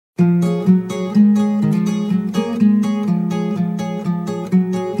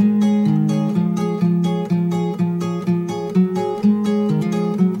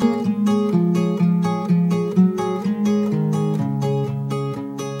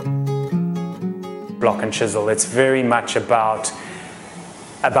Block and Chisel. It's very much about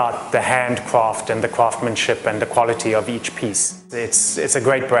the handcraft and the craftsmanship and the quality of each piece. It's a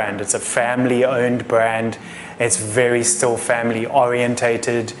great brand. It's a family-owned brand. It's very still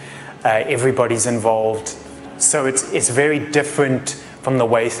family-orientated. Everybody's involved. So it's very different from the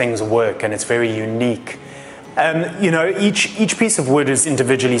way things work, and it's very unique. You know, each piece of wood is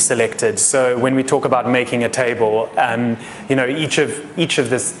individually selected. So when we talk about making a table, you know, each of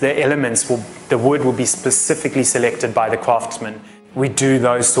the elements the wood will be specifically selected by the craftsman. We do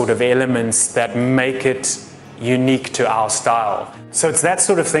those sort of elements that make it unique to our style. So it's that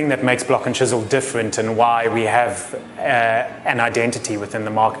sort of thing that makes Block and Chisel different and why we have an identity within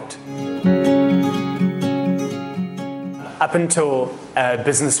the market. Up until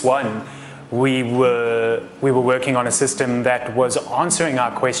Business One, we were working on a system that was answering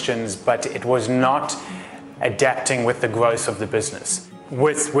our questions, but it was not adapting with the growth of the business.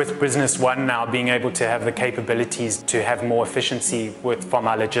 With Business One now being able to have the capabilities to have more efficiency from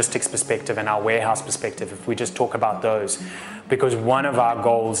our logistics perspective and our warehouse perspective, if we just talk about those, because one of our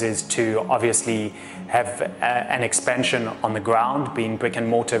goals is to obviously have an expansion on the ground, being brick and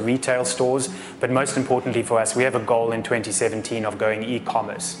mortar retail stores, but most importantly for us, we have a goal in 2017 of going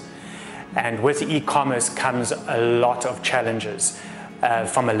e-commerce. And with e-commerce comes a lot of challenges.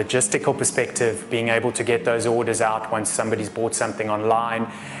 From a logistical perspective, being able to get those orders out once somebody's bought something online,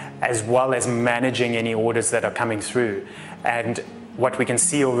 as well as managing any orders that are coming through. And what we can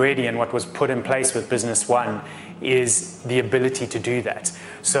see already and what was put in place with Business One is the ability to do that.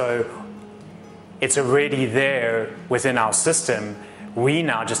 So it's already there within our system. We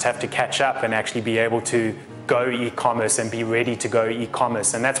now just have to catch up and actually be able to go e-commerce and be ready to go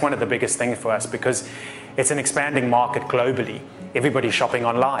e-commerce. And that's one of the biggest things for us, because it's an expanding market globally. Everybody's shopping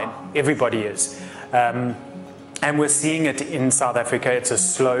online. Everybody is. And we're seeing it in South Africa. It's a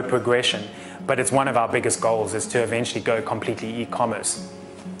slow progression, but it's one of our biggest goals is to eventually go completely e-commerce.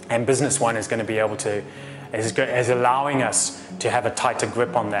 And Business One is going to be able to, is allowing us to have a tighter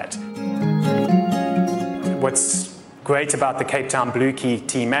grip on that. What's great about the Cape Town Blue Key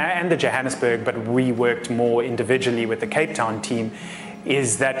team and the Johannesburg, but we worked more individually with the Cape Town team,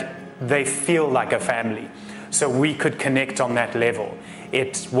 is that they feel like a family. So we could connect on that level.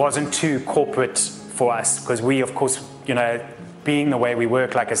 It wasn't too corporate for us because we, of course, you know, being the way we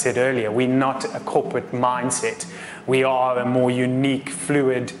work, like I said earlier, we're not a corporate mindset. We are a more unique,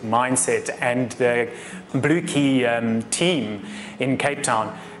 fluid mindset. And the Blue Key team in Cape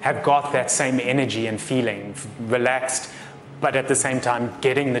Town have got that same energy and feeling, relaxed, but at the same time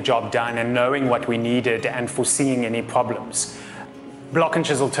getting the job done and knowing what we needed and foreseeing any problems. Block and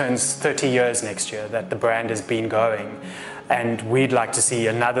Chisel turns 30 years next year that the brand has been going, and we'd like to see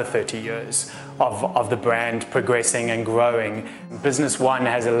another 30 years of the brand progressing and growing. Business One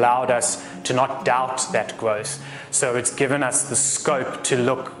has allowed us to not doubt that growth, so it's given us the scope to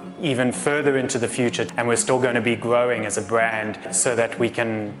look even further into the future, and we're still going to be growing as a brand so that we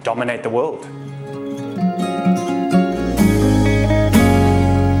can dominate the world.